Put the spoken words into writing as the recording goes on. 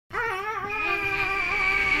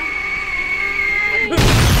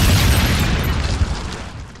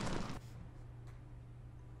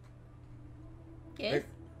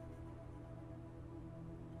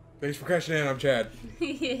Thanks for crashing in. I'm Chad.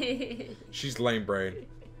 She's lame brain.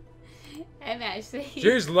 I'm Ashley.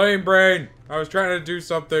 She's lame brain. I was trying to do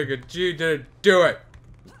something and she didn't do it.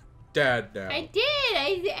 Dad now. I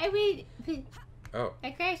did. I mean. Oh.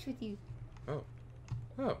 I crashed with you. Oh.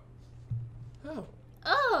 Oh. Oh.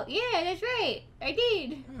 Oh, yeah, that's right. I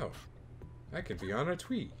did. Oh. I could be on a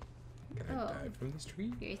tree. Can I Oh. dive from this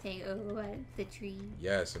tree? You're saying, oh, what? The tree.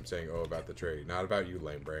 Yes, I'm saying oh about the tree. Not about you,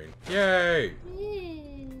 lame brain. Yay!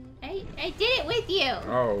 I did it with you.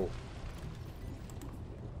 Oh.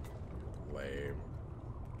 Lame.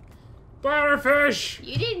 Butterfish!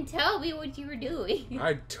 You didn't tell me what you were doing.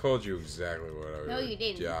 I told you exactly what I was. No, you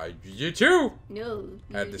didn't. Yeah, you too. No.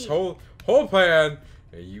 I had you this didn't. whole plan,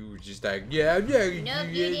 and you were just like, yeah, Nope, you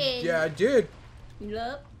didn't. yeah, I did.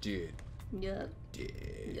 Nope. Did. Nope.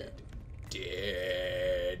 Did. Nope.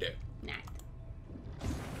 Did. Not.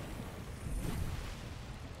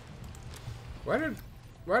 Why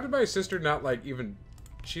did my sister not like even?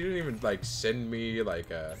 She didn't even like send me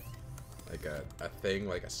like a thing,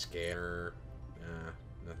 like a scanner.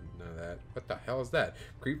 None of that. What the hell is that?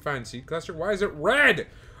 Creepvine seed cluster? Why is it red?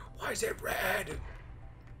 Why is it red?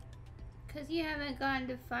 Because you haven't gone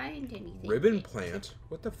to find anything. Ribbon yet. plant?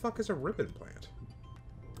 What the fuck is a ribbon plant?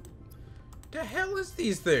 The hell is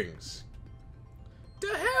these things?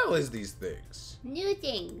 The hell is these things? New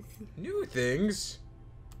things. New things?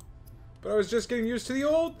 But I was just getting used to the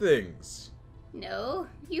old things. No,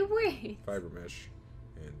 you weren't. Fiber mesh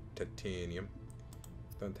and titanium.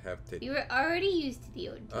 Don't have titanium. You were already used to the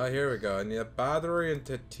old Oh, here we go. I need a battery and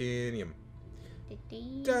titanium.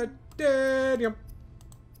 things. Titanium.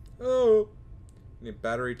 Oh. I need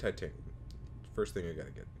battery, titanium. First thing I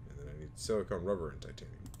gotta get. And then I need silicone rubber and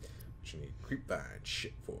titanium. Which I need creepvine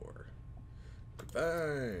shit for.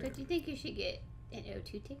 Creepvine. Don't you think you should get an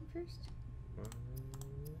O2 tank first?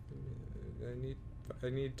 I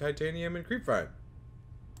need titanium and creepvine.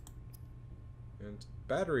 And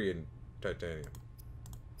battery and titanium.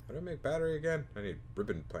 How do I make battery again? I need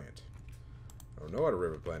ribbon plant. I don't know what a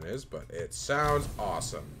ribbon plant is, but it sounds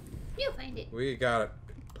awesome. You'll find it. We got it.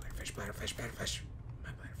 Bladderfish, bladderfish, bladderfish. My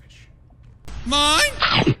bladderfish.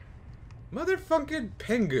 Mine? Motherfucking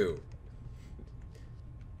Pengu.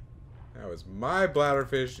 That was my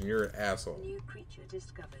bladderfish and you're an asshole. New creature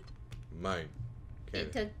discovered. Mine.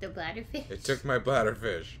 It took the bladderfish. It took my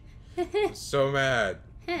bladderfish. I'm so mad.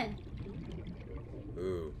 Huh.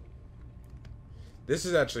 Ooh. This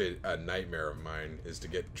is actually a nightmare of mine, is to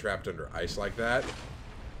get trapped under ice like that.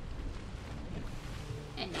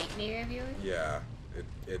 A nightmare of yours? Yeah.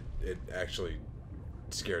 It actually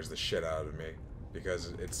scares the shit out of me.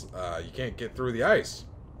 Because it's you can't get through the ice.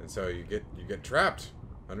 And so you get trapped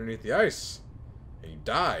underneath the ice. And you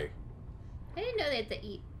die. I didn't know they had to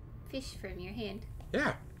eat fish from your hand.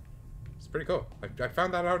 Yeah. It's pretty cool. I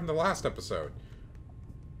found that out in the last episode.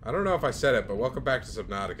 I don't know if I said it, but welcome back to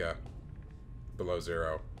Subnautica. Below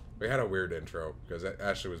Zero. We had a weird intro because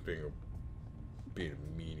Ashley was being a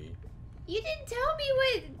meanie. You didn't tell me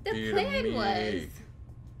what the Being a plan meanie. was.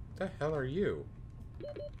 What the hell are you?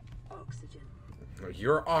 Oxygen.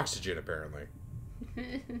 You're oxygen, apparently.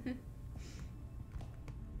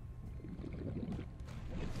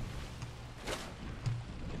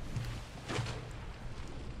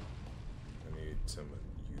 I need some of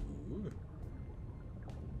you.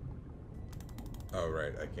 Oh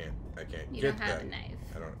right, I can't You get don't have that. a knife.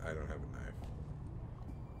 I don't have a knife.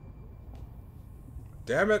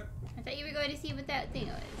 Damn it! I thought you were going to see what that thing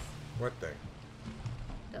was. What thing?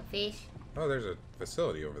 The fish. Oh, there's a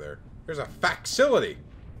facility over there. There's a facility.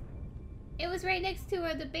 It was right next to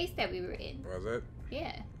the base that we were in. Was it?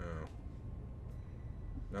 Yeah. Oh.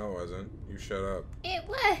 No, it wasn't. You shut up. It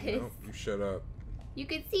was. No, you shut up. You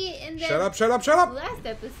could see it in the Shut up, shut up, shut up! last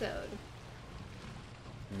episode.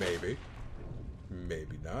 Maybe.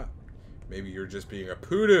 Maybe not. Maybe you're just being a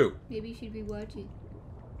poodoo. Maybe you should be watching.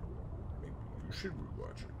 Maybe you should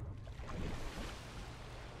rewatch it.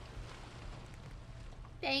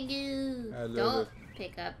 Pangu. I love Don't it.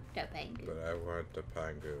 pick up the pangu. But I want the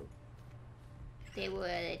Pangu. They will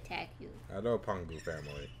attack you. I know Pangu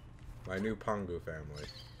family. My new Pangu family.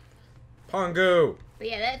 Pangu! But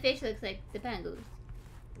yeah, that fish looks like the pangu.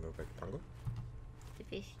 Look like Pangu? The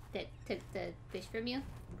fish that took the fish from you.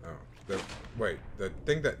 Oh. Wait, the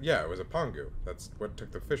thing that... Yeah, it was a Pangu. That's what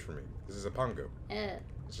took the fish from me. This is a Pangu.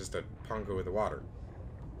 It's just a Pangu in the water.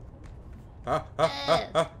 Ah, ah,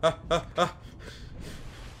 ah, ah, ah, ah.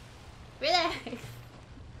 Relax.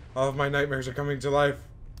 All of my nightmares are coming to life.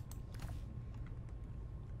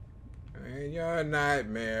 And your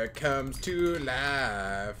nightmare comes to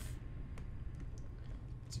life.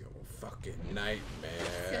 It's your fucking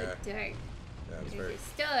nightmare. So dark. Yeah, it's There's very. a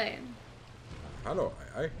storm. How do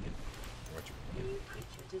I? What you? New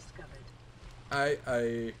creature discovered.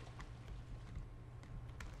 I.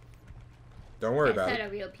 Don't worry about That's it. not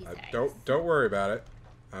a real piece of ice. Don't worry about it.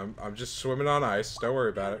 I'm just swimming on ice. Don't worry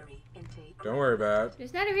about it. Calorie intake Don't worry about it.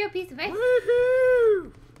 There's not a real piece of ice.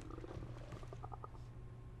 Woohoo!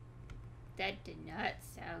 That did not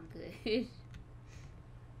sound good.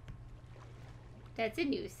 That's a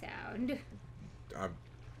new sound.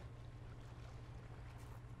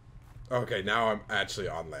 Okay, now I'm actually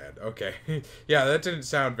on land. Okay. Yeah, that didn't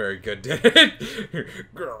sound very good, did it?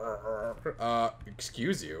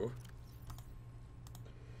 Excuse you.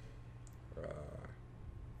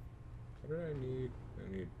 What do I need?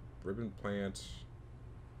 I need ribbon plant.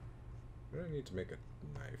 What do I need to make a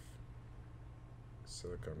knife?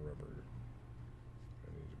 Silicone rubber. I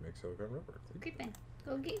need to make silicone rubber. Creepvine.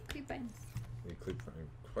 Go get creepvines. Need creepvine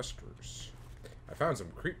clusters. I found some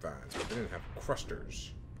creepvines, but they didn't have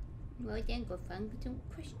clusters. Well, then go find some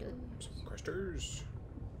crystals. Some clusters.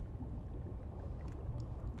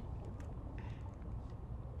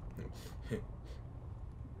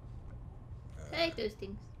 I like those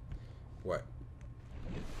things. What?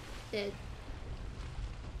 The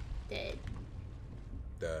The.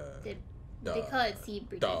 they call it seed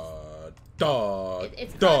bridges.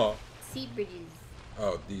 It's called seed bridges.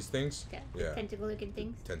 Oh, these things? Yeah. Tentacle looking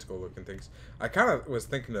things. Tentacle looking things. I kind of was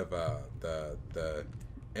thinking of the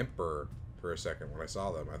Emperor for a second when I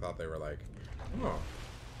saw them. I thought they were like, oh,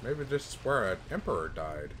 maybe this is where an Emperor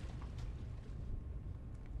died.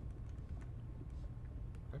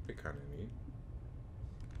 That'd be kind of neat.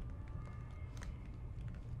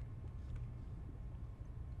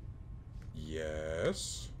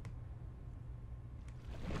 Yes.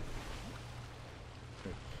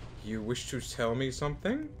 You wish to tell me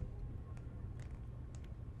something?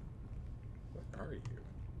 What are you?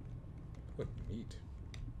 What meat?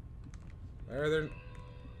 Why are there?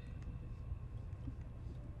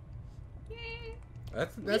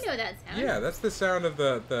 That's We know that sound. yeah. That's the sound of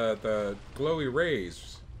the glowy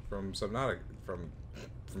rays from Subnautica from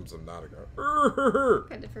Subnautica.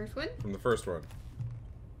 From the first one. From the first one.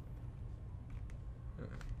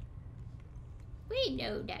 We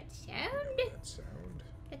know that sound. That sound.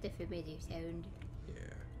 That's a familiar sound. Yeah.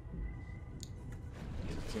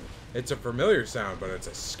 It's a familiar sound, but it's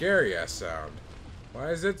a scary ass sound.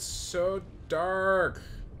 Why is it so dark?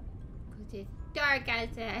 'Cause it's dark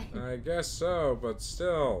outside. I guess so, but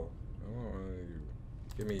still. I want one of you.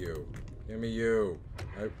 Give me you. Give me you.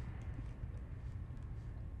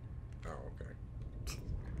 Oh, okay.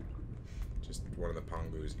 Just one of the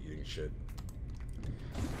pongoos eating shit.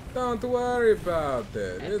 Don't worry about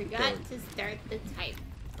it. I forgot to start the type.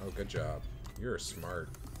 Oh, good job. You're smart.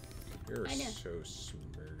 You're I know. so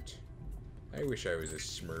smart. I wish I was as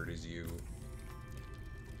smart as you.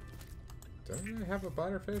 Don't I have a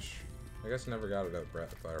bladderfish? I guess I never got a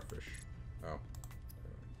bladderfish. Oh.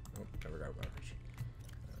 Nope, never got a bladderfish.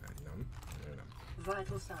 Num.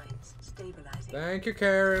 Vital signs stabilizing. Thank you,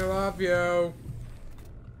 Karen. I love you.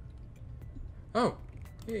 Oh.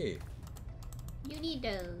 Hey. You need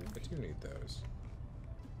those. I do need those.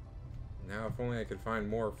 Now, if only I could find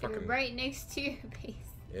more They're fucking... right next to your base.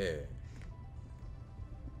 Yeah.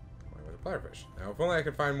 Why with a bladderfish? Now, if only I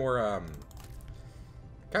could find more,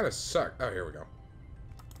 kind of suck. Oh, here we go.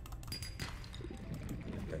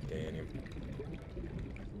 Titanium.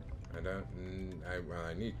 Well,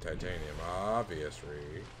 I need titanium,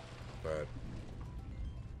 obviously. But,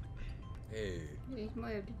 hey. There's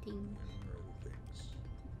more of the thing. Where are the things?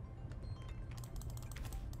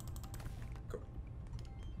 Cool.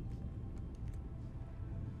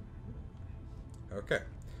 Okay.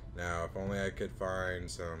 Now, if only I could find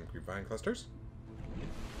some grapevine clusters.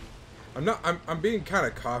 I'm being kind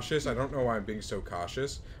of cautious. I don't know why I'm being so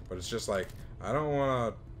cautious, but it's just like, I don't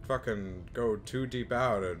want to fucking go too deep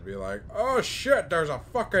out and be like, oh shit, there's a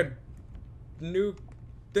fucking new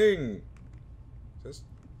thing. Is this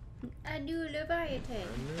A new Leviathan.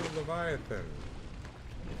 a new Leviathan?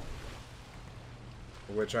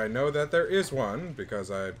 Which I know that there is one,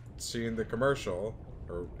 because I've seen the commercial.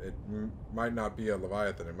 Or it might not be a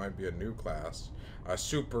Leviathan, it might be a new class. A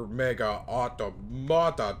super mega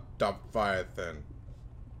automata Leviathan.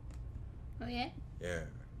 Oh yeah? Yeah.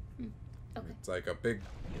 Okay. It's like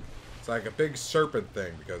a big serpent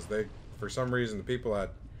thing, because they, for some reason, the people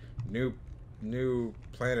at New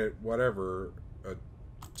Planet whatever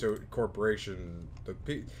corporation, the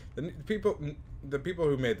people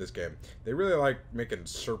who made this game, they really like making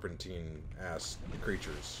serpentine ass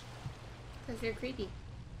creatures. Because they're creepy.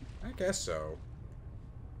 I guess so.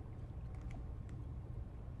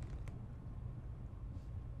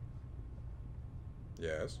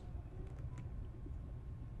 Yes.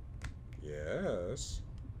 Yes.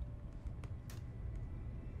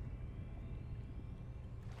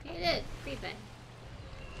 Hey, look, creeping.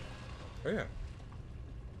 Oh yeah.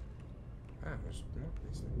 Ah, there's more of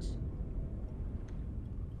these things.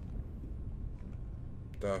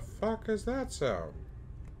 The fuck is that sound?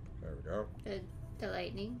 There we go. The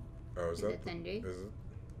lightning. Oh, is that the thunder?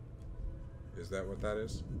 Is that what that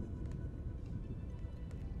is?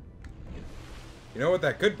 You know what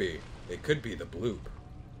that could be? It could be the bloop.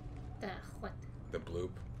 The what? The bloop.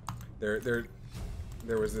 There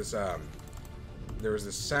was this sound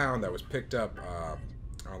that was picked up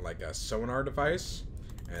on like a sonar device,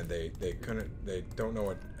 and they don't know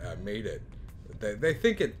what made it. They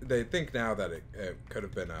think now that it could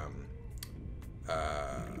have been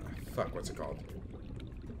fuck, what's it called?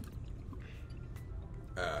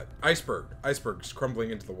 Icebergs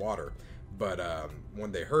crumbling into the water. But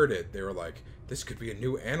when they heard it, they were like, this could be a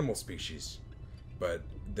new animal species. But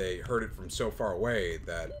they heard it from so far away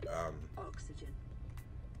that Oxygen.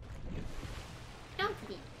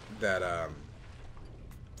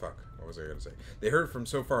 fuck, what was I gonna say? They heard it from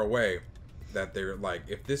so far away that they're like,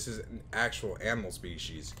 if this is an actual animal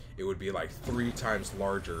species, it would be like 3 times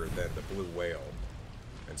larger than the blue whale.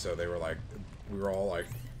 And so they were like, we were all like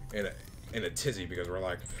in a tizzy, because we're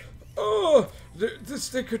like, oh, this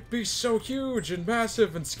thing could be so huge and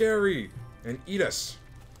massive and scary and eat us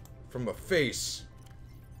from the face.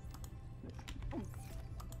 Oh,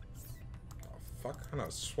 fuck kind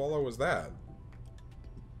of swallow was that?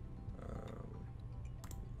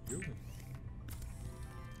 You.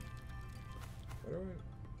 What do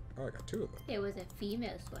I? Oh, I got 2 of them. There was a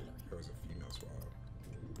female swallow. There was a female swallow.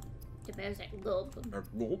 The bear was like, gulp.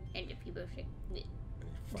 Gulp. And the people was like, bleh.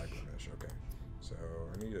 I need 5 fish. Okay. So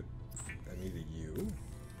I need a U.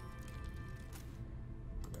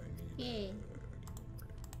 I need. Yay.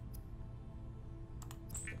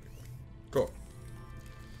 Cool.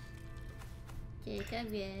 Take a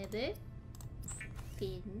rabbit.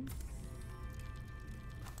 Pin.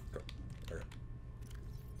 Cool. Okay. So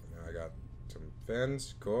now I got some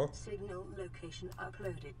fins. Cool. Signal location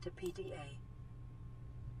uploaded to PDA.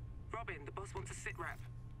 Robin, the boss wants a sit rep.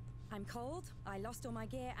 I'm cold, I lost all my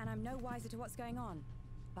gear, and I'm no wiser to what's going on.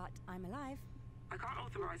 But I'm alive. I can't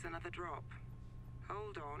authorize another drop.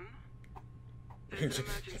 Hold on. There's an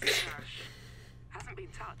emergency crash. Hasn't been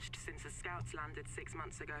touched since the scouts landed 6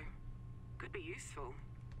 months ago. Could be useful.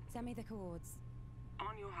 Send me the cords.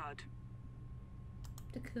 On your HUD.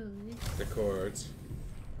 The cool. The cords.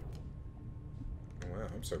 Wow,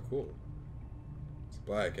 I'm so cool.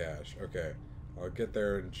 Supply cache. Okay. I'll get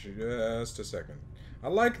there in just a second. I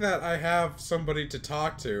like that I have somebody to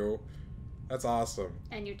talk to. That's awesome.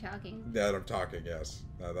 And you're talking. Yeah, I'm talking, yes.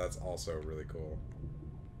 That's also really cool.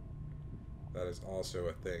 That is also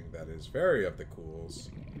a thing that is very of the cools.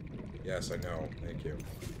 Yes, I know. Thank you.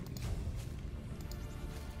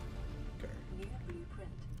 Okay. New blueprint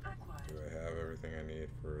acquired. Do I have everything I need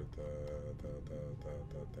for the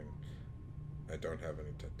thing? I don't have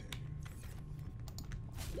any titanium.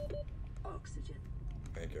 Oxygen.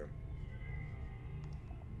 Thank you.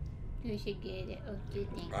 You should get it. Oh, do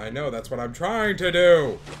things. I know, that's what I'm trying to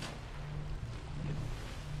do!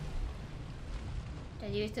 So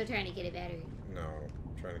you're still trying to get a battery. No,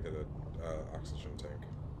 I'm trying to get a oxygen tank.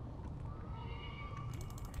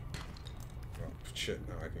 Oh, shit,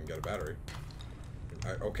 now I can get a battery.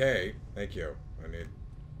 Okay, thank you. I need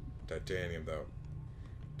titanium, though.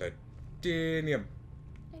 Titanium.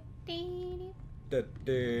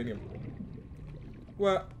 Titanium.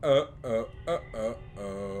 What?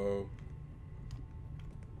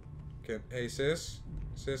 Hey, sis?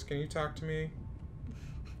 Sis, can you talk to me?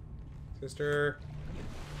 Sister?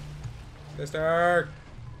 Sister!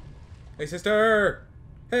 Hey, sister!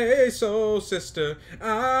 Hey, soul sister!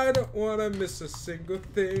 I don't want to miss a single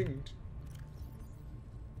thing.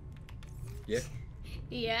 Yeah?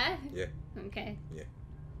 Yeah? Yeah. Okay. Yeah.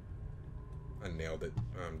 I nailed it.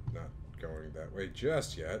 I'm not going that way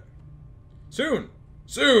just yet. Soon!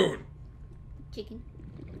 Soon! Chicken.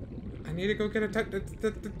 I need to go get a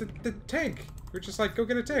the tank. We're just like, go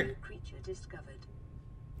get a tank. New creature discovered.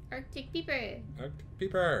 Arctic peeper. Arctic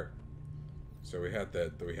peeper. So we had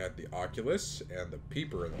the Oculus and the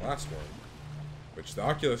peeper in the last one, which the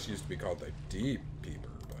Oculus used to be called the deep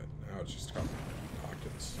peeper, but now it's just called the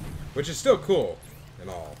Oculus, which is still cool and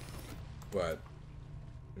all, but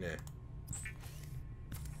nah.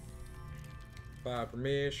 5 for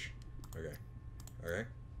Mish. Okay. Okay.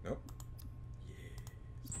 Nope.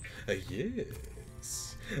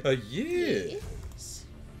 Yes. Yes.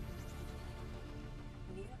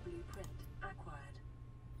 New blueprint acquired.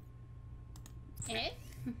 Eh?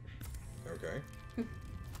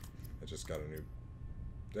 I just got a new...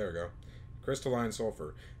 There we go. Crystalline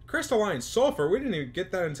sulfur. Crystalline sulfur? We didn't even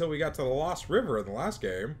get that until we got to the Lost River in the last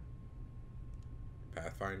game.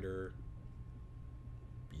 Pathfinder.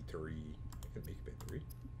 B3. I can make B3.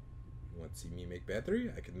 You want to see me make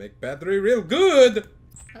B3? I can make B3 real good!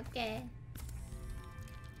 Okay.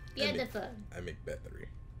 Beautiful. I make B3.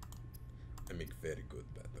 I make very good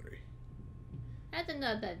B3. I don't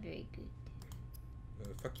know about very good.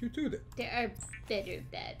 Fuck you too then. There are better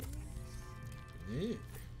batteries. Yeah.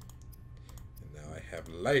 And now I have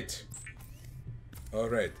light.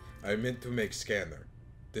 Alright, I meant to make scanner.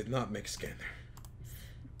 Did not make scanner.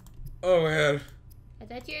 Oh well. I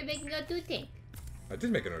thought you were making a 2 tank. I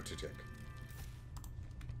did make an O2 tank.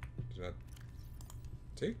 Did not...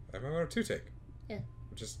 See? I have my O2 tank. Yeah.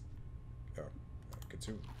 I'm just... Oh.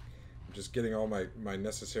 Consume. I'm just getting all my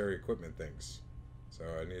necessary equipment things. So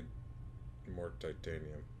I need more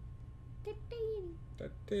titanium.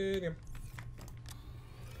 Titanium.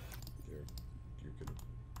 You can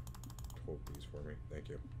hold these for me. Thank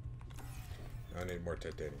you. I need more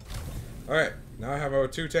titanium. Alright, now I have an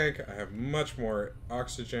O2 tank. I have much more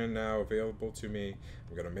oxygen now available to me.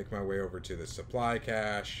 I'm gonna make my way over to the supply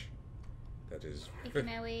cache. That is... Making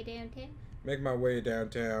my way downtown? Make my way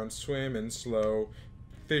downtown, swimming slow.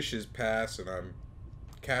 Fishes pass and I'm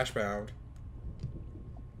cash bound.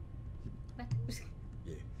 What?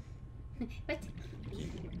 Yeah. What? Yeah.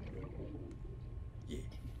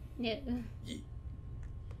 Yeah. No. Yeah.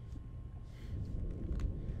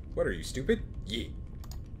 What are you, stupid? Yeah.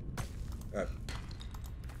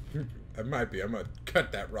 I might be. I'm gonna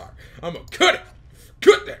cut that rock. I'm gonna cut it!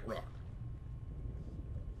 Cut that rock!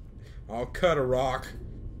 I'll cut a rock.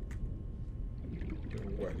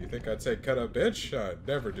 What, you think I'd say cut a bitch? I'd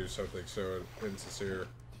never do something so insincere.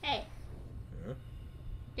 Hey. Yeah?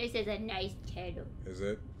 This is a nice channel. Is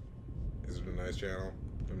it? Is it a nice channel?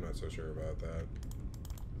 I'm not so sure about that.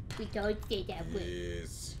 We don't say that word.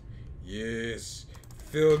 Yes. Yes.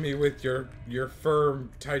 Fill me with your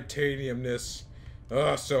firm titaniumness.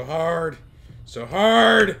 Oh, so hard. So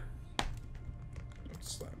hard! Don't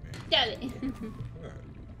slap me. Damn it. What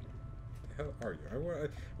the hell are you? I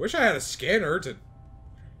wish I had a scanner to...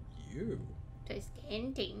 You. To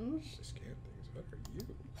scan things. To scan things. What are you?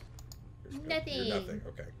 Nothing. You're nothing.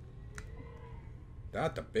 Okay.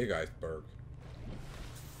 Not the big iceberg.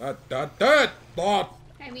 That.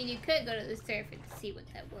 I mean, you could go to the surface and see what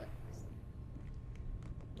that was.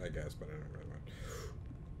 I guess, but I don't really want.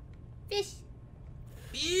 Fish.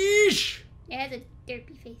 Fish! It has a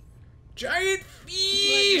derpy face. Giant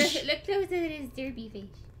fish! Look closer at his derpy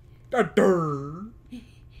face. I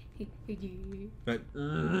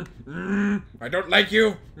don't like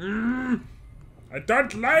you. I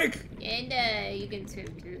don't like. And you can swim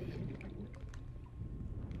through him.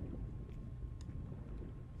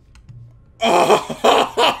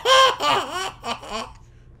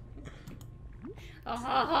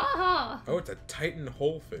 Oh, it's a Titan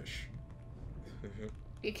holefish.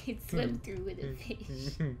 You can swim through with a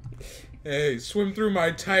fish. Hey, swim through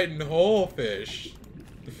my Titan holefish.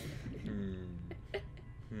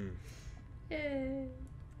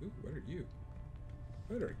 Ooh, what are you?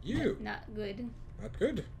 What are you? Not good. Not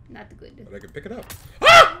good. Not good. But I can pick it up.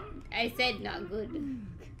 Ah! I said not good.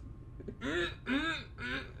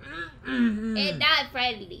 And not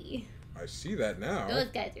friendly. I see that now. Those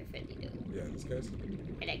guys are friendly though. Yeah, these guys.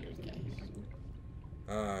 I like those guys.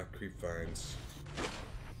 Ah, creep vines.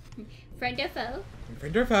 Friend or foe?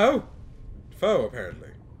 Friend or foe? Foe, apparently.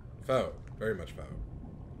 Foe. Very much foe.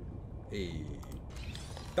 Hey.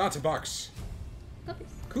 Data box.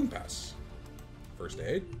 Compass. Compass. First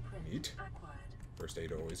aid. Neat. First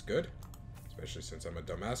aid always good. Especially since I'm a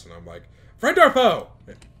dumbass and I'm like, friend or foe?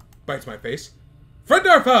 It bites my face. Friend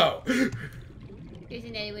or foe? There's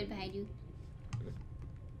another one behind you.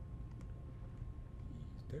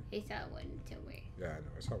 There? I saw one somewhere. Yeah, I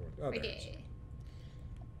know. I saw one. Oh, Right there it is. there.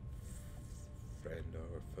 Friend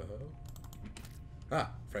or foe? Ah,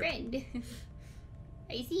 friend. Friend.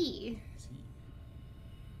 I see. See.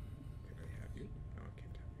 Can I have you? No, I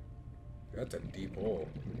can't have you. That's a deep hole.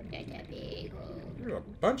 That's a big hole. There's a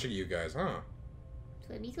bunch of you guys, huh?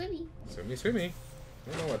 Swimmy, swimmy. Swimmy, swimmy.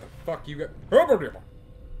 I don't know what the fuck you got.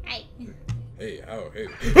 Hi. Hey, oh, hey.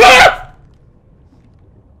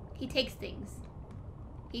 He takes things.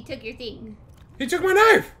 He took your thing. He took my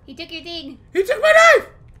knife! He took your thing. He took my knife!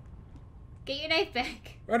 Get your knife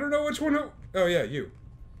back. I don't know which one. Oh, yeah, you.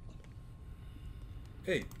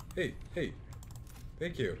 Hey, hey, hey.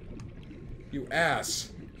 Thank you. You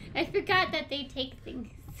ass. I forgot that they take things.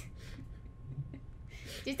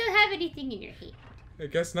 Just don't have anything in your hand. I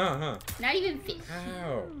guess not, huh? Not even fish.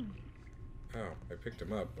 Ow. Oh, I picked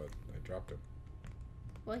him up, but I dropped him.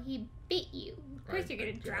 Well, he bit you. Of course you're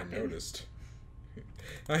gonna drop him. I noticed.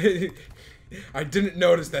 I didn't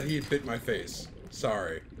notice that he had bit my face.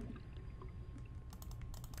 Sorry.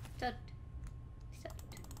 Stop.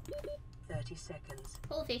 30 seconds.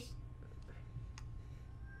 Whole fish.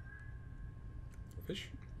 Fish?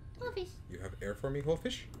 Whole fish. You have air for me, whole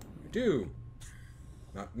fish? You do.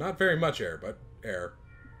 Not very much air, but air.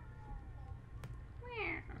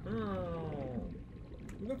 Oh.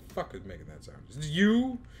 Who the fuck is making that sound? Is it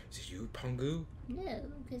you? Is it you, Pungu? No,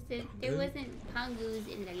 because there wasn't Pongus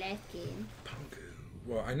in the last game. Pungu.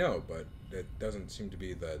 Well, I know, but it doesn't seem to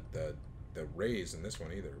be the rays in this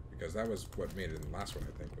one either, because that was what made it in the last one,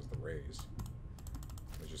 I think, was the rays.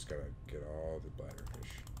 I just gotta get all the bladderfish.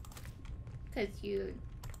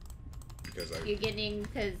 Because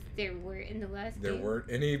there were in the last game. There weren't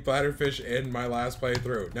any bladderfish in my last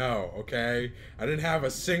playthrough. No, okay? I didn't have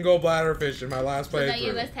a single bladderfish in my last playthrough. So now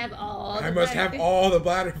you must have all I must have all the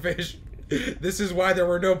bladderfish. This is why there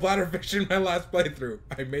were no bladderfish in my last playthrough.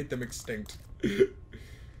 I made them extinct. Oh, you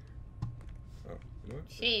know what?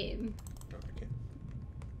 Shame. No, I can't.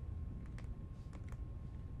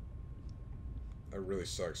 That really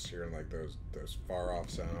sucks hearing like those far off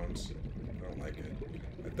sounds. I don't like it.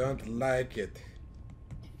 I don't like it.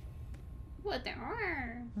 What the?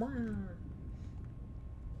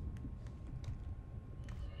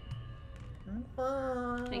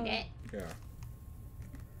 Okay. Yeah.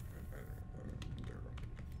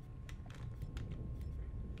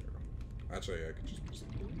 Actually, I could just...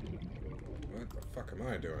 What the fuck am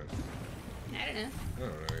I doing? I don't know. I don't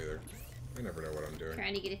know either. I never know what I'm doing.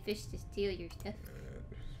 Trying to get a fish to steal your stuff.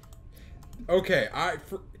 Okay, I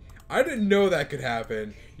didn't know that could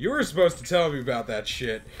happen. You were supposed to tell me about that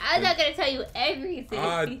shit. I'm not gonna tell you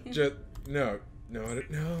everything. No.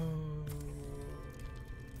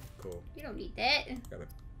 Cool. You don't need that. Got a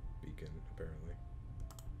beacon, apparently.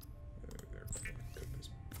 There.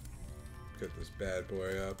 Cook this bad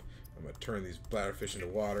boy up. I'm gonna turn these bladderfish into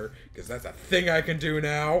water, because that's a thing I can do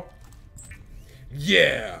now.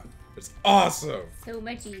 Yeah! It's awesome! So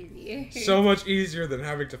much easier. So much easier than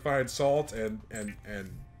having to find salt and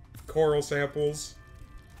coral samples.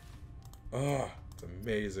 Oh, it's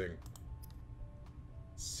amazing.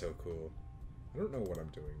 So cool. I don't know what I'm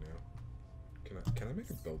doing now. Can I make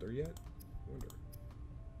a builder yet? I wonder.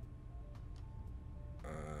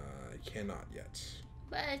 I cannot yet.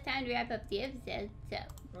 Well, it's time to wrap up the episode, so.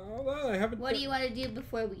 Oh, well, I haven't. What do you want to do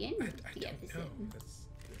before we end I the don't episode? know.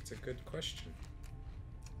 That's a good question.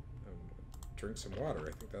 Drink some water.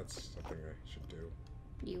 I think that's something I should do.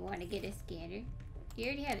 You want to get a scanner? You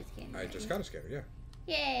already have a scanner. I just got a scanner, yeah.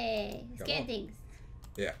 Yay! Scan things.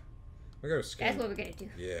 Yeah. I gotta scan. That's what we're gonna do.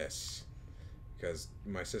 Yes. Because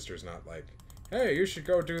my sister's not like, hey, you should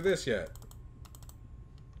go do this yet.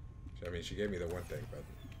 I mean, she gave me the one thing, but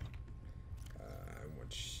I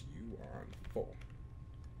want you on full.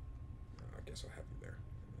 I guess I'll have you there.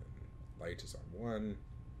 And light is on 1.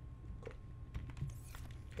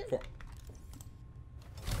 Cool. 4.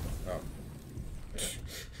 Oh.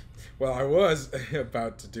 Well, I was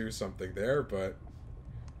about to do something there, but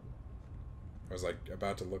I was like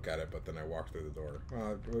about to look at it, but then I walked through the door.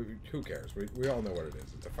 Who cares? We all know what it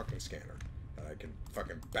is. It's a fucking scanner that I can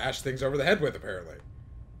fucking bash things over the head with, apparently.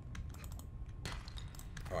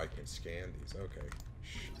 Oh, I can scan these. Okay.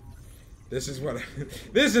 Shh. This is what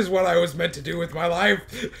this is what I was meant to do with my life.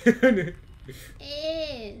 Ew.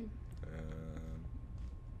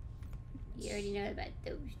 You already know about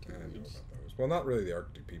those two. I know about those. Well, not really the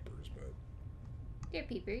Arctic peepers, but they're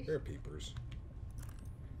peepers. They're peepers.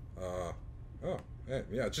 Oh,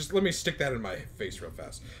 yeah. Just let me stick that in my face real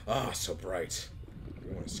fast. Ah, so bright. We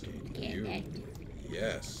want to scan you.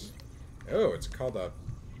 Yes. Oh, it's called a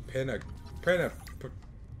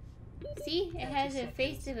See, it has a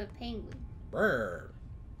face of a penguin. Brr.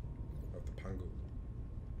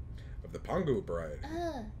 Of the Pongu bride.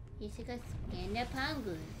 Oh, you should go scan the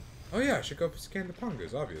penguin. Oh yeah, I should go scan the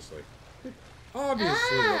Pongus, obviously.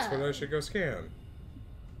 Obviously, that's what I should go scan.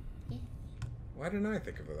 Yeah. Why didn't I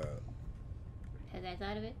think of that? Because I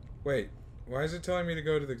thought of it. Wait, why is it telling me to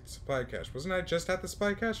go to the supply cache? Wasn't I just at the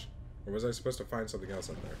supply cache? Or was I supposed to find something else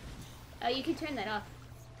up there? Oh, you can turn that off.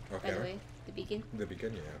 Okay. By the way, the beacon. The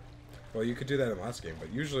beacon, yeah. Well, you could do that in the last game,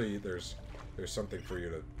 but usually there's something for you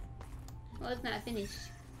to... Well, it's not finished.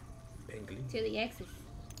 Penguin. To the axis.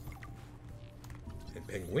 And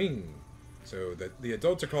penguin. So the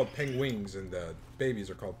adults are called penguins and the babies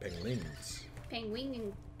are called penguins. Penguin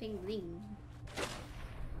and penguin.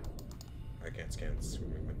 I can't scan the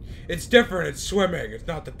swimming one. It's different, it's swimming, it's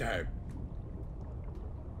not the type.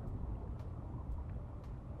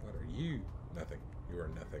 What are you? Nothing. You are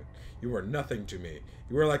nothing. You are nothing to me.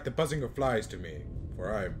 You are like the buzzing of flies to me,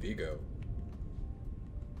 for I am Vigo.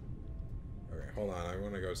 Okay, hold on. I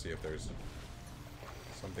want to go see if there's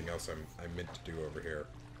something else I meant to do over here.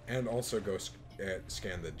 And also go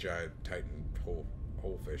scan the giant Titan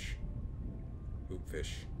whole fish. Hoop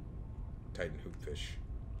fish. Titan hoop fish.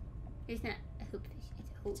 It's not a hoop fish,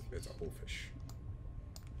 it's a whole fish. It's a whole fish.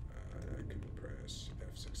 I can press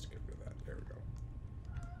F6 to get rid of that. There we go.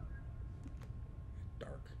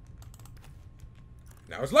 Dark.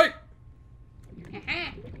 Now it's light!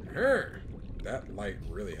 That light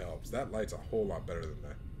really helps. That light's a whole lot better than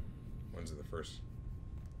the ones in the first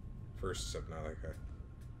Subnautica.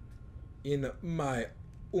 In my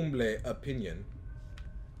humble opinion.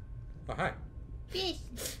 Oh, hi. Fish!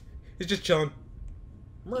 He's just chilling.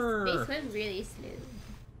 They swim really slow.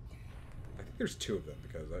 I think there's two of them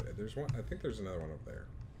because there's one. I think there's another one up there.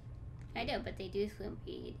 I know, but they do swim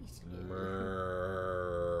really slow.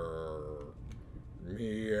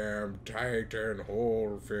 Me am Titan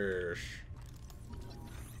whole fish.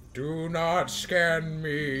 Do not scan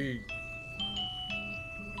me.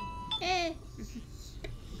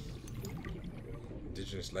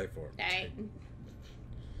 Indigenous life form. Sorry.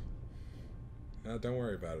 Don't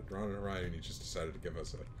worry about it. Ron and Ryan just decided to give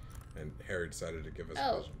us and Harry decided to give us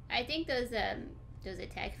a vision. I think those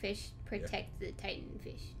attack fish protect the Titan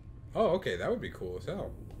fish. Oh, okay, that would be cool as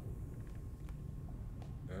hell.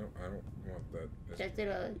 I don't want that. Those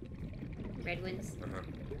little red ones.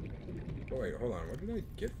 Oh, wait, hold on. What did I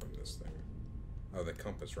get from this thing? Oh, the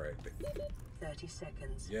compass, right. 30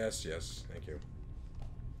 seconds. Yes, thank you.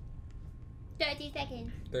 30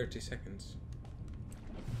 seconds. 30 seconds.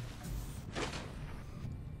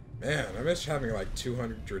 Man, I miss having like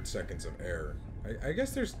 200 seconds of air. I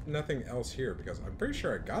guess there's nothing else here because I'm pretty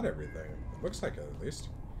sure I got everything. It looks like it at least.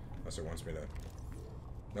 Unless it wants me to...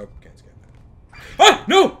 Nope, can't scan that. Ah!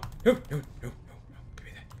 No! No! Give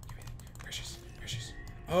me that. Precious.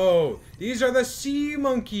 Oh, these are the sea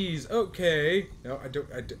monkeys. Okay. No, I don't.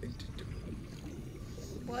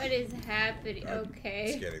 What is happening?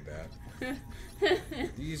 Okay. Scanning that.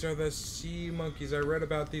 These are the sea monkeys. I read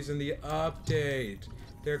about these in the update.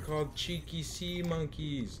 They're called cheeky sea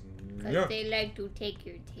monkeys. Because they like to take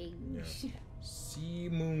your things. Yeah. Sea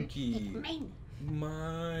monkey.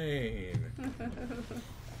 Mine.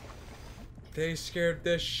 They scared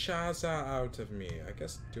the shaza out of me. I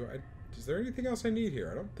guess, is there anything else I need here?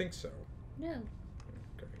 I don't think so. No.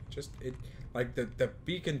 Okay. Like the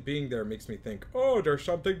beacon being there makes me think, oh, there's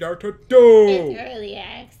something there to do. It's early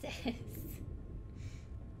access.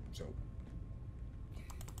 So.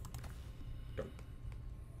 Don't.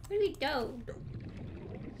 What do we do? Don't.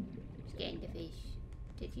 Scan the fish.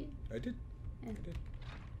 Did you? I did. I did.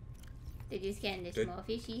 Did you scan the small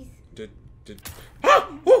fishies? Did. Ah!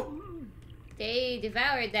 Oh! They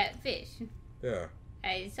devoured that fish. Yeah.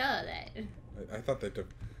 I saw that. I thought they took.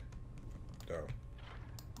 No.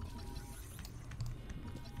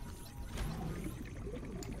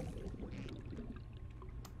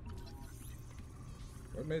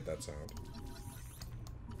 What made that sound?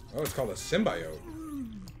 Oh, it's called a symbiote.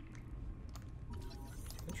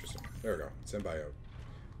 Interesting. There we go. Symbiote.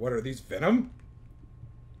 What are these? Venom?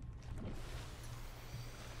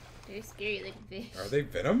 They're scary looking fish. Are they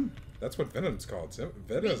venom? That's what venom's called.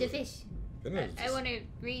 Venom. Read the fish. Venom. I want to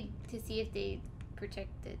read to see if they protect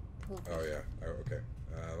the whole fish. Oh, yeah. Oh, okay.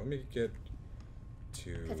 Let me get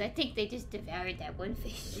to... Because I think they just devoured that one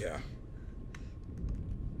fish. Yeah.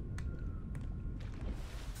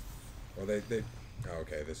 Well, they... Oh,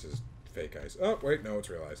 okay, this is fake ice. Oh, wait, no, it's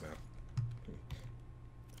real ice now.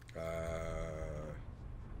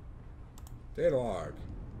 Data log.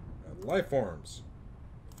 Life forms.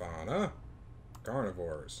 Fauna.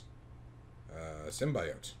 Carnivores.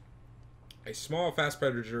 Symbiote. A small, fast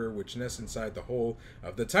predator which nests inside the hull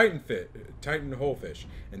of the Titan holefish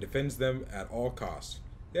and defends them at all costs.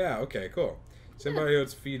 Yeah, okay, cool.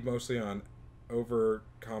 Symbiotes feed mostly on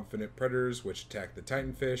overconfident predators which attack the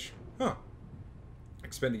Titan fish. Huh.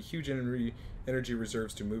 Expending huge energy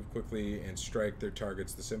reserves to move quickly and strike their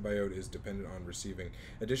targets, the symbiote is dependent on receiving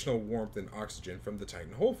additional warmth and oxygen from the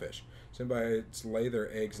Titan holefish. Symbiotes lay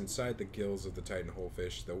their eggs inside the gills of the Titan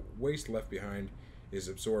holefish. The waste left behind is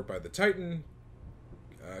absorbed by the Titan,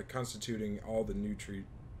 constituting all the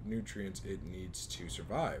nutrients it needs to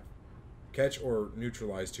survive. Catch or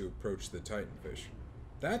neutralize to approach the Titan fish.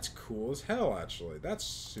 That's cool as hell, actually. That's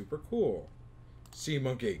super cool. Sea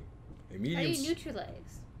monkey. A medium... How do you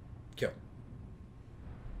neutralize? Kill.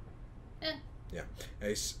 Yeah.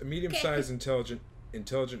 A medium-sized intelligent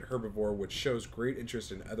herbivore which shows great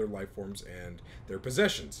interest in other life forms and their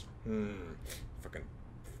possessions. Fucking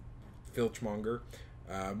Filchmonger.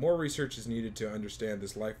 More research is needed to understand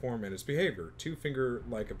this life form and its behavior. 2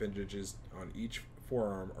 finger-like appendages on each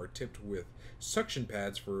forearm are tipped with suction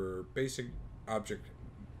pads for basic object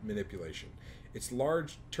manipulation. Its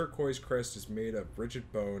large turquoise crest is made of rigid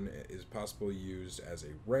bone and is possibly used as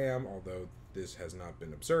a ram, although this has not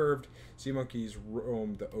been observed. Sea monkeys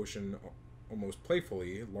roam the ocean almost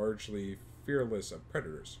playfully, largely fearless of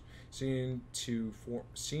predators. Seen to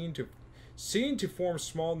form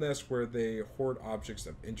small nests where they hoard objects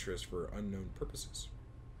of interest for unknown purposes.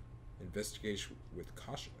 Investigation with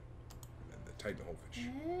caution. And then the Titan Holefish.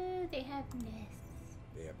 Oh, they have nests.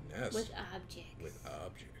 They have nests. With objects. With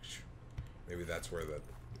objects. Maybe that's where the...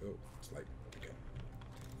 Oh, it's like... Okay.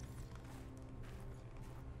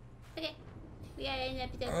 Okay. We gotta end the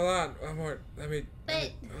episode. Hold on. One more. Hold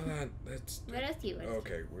on. Let's... What else do you want to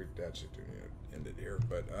Okay, we actually do need to end it here.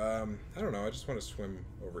 But, I don't know. I just want to swim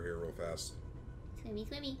over here real fast. Swimmy,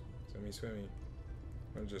 swimmy. Swimmy, swimmy.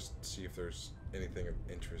 I want to just see if there's anything of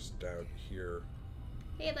interest out here.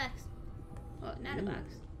 Hey, a box. Oh, not a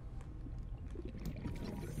box.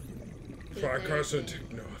 Precursor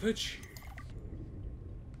technology.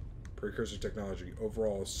 Precursor technology.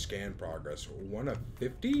 Overall scan progress. 1 of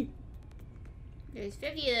 50? There's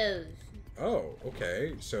 50 of those. Oh,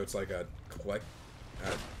 okay. So it's like a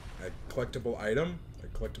collectible item? A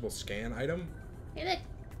collectible scan item? Hey, look.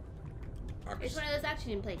 There's one of those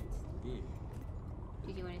oxygen plates. Yeah.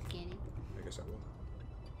 Did you want to scan it? I guess I will.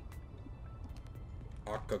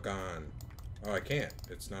 Octagon. Oh, I can't.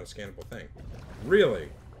 It's not a scannable thing. Really?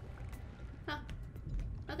 Huh.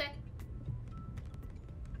 Okay.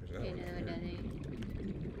 There's another one Another here.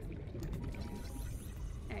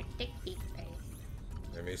 Alright, take these guys.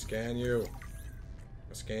 Let me scan you. I'm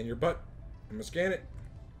gonna scan your butt. I'm gonna scan it.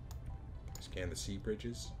 Scan the sea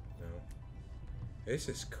bridges. No. This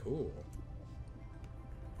is cool.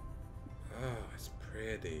 Oh, it's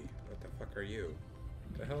pretty. What the fuck are you?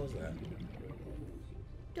 What the hell is that?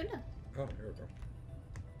 Don't know. Oh, here we go.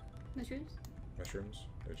 Mushrooms? Mushrooms.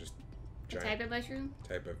 They're just A giant. type of mushroom?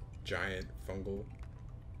 Type of giant fungal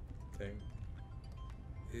thing.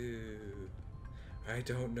 Ew. I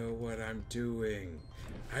don't know what I'm doing.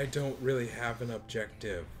 I don't really have an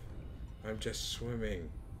objective. I'm just swimming.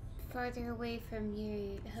 Farther away from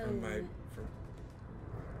your home. From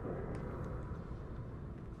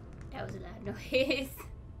That was a loud noise.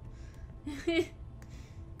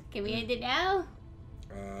 Can we end it now?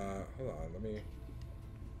 hold on, let me...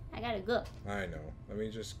 I gotta go. I know. Let me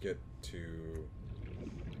just get to...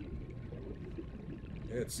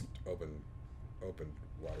 It's open water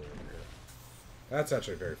over here. That's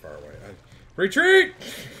actually very far away. Retreat!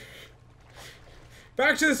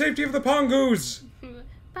 Back to the safety of the Pongoos!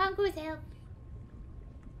 Pongoos help.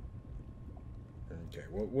 Okay,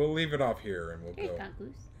 we'll leave it off here and we'll There's go...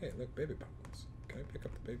 Pongoos. Hey, look, baby Pongoos. Can I pick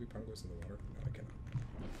up the baby Pongoos in the water? No, I cannot.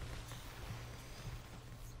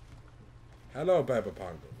 Hello, baby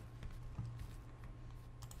Pongo.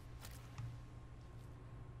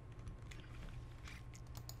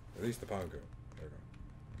 Release the Pongo. There we go.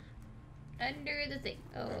 Under the thing.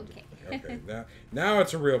 Oh, okay. Okay, now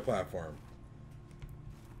it's a real platform.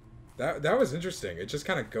 That was interesting. It just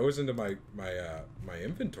kind of goes into my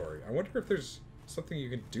inventory. I wonder if there's something you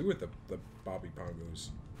can do with the Bobby Pongos.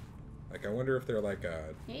 Like, I wonder if they're like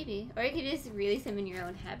a... Maybe. Or you could just release them in your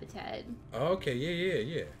own habitat. Oh, okay,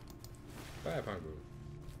 yeah. Bye, Pongo.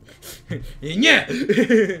 Yeah!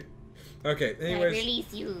 Okay, anyways. I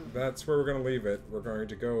release you. That's where we're going to leave it. We're going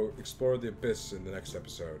to go explore the abyss in the next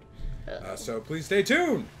episode. So please stay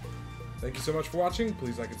tuned! Thank you so much for watching.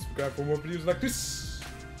 Please like and subscribe for more videos like this.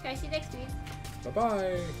 Try to see you next week.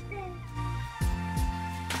 Bye-bye. Bye.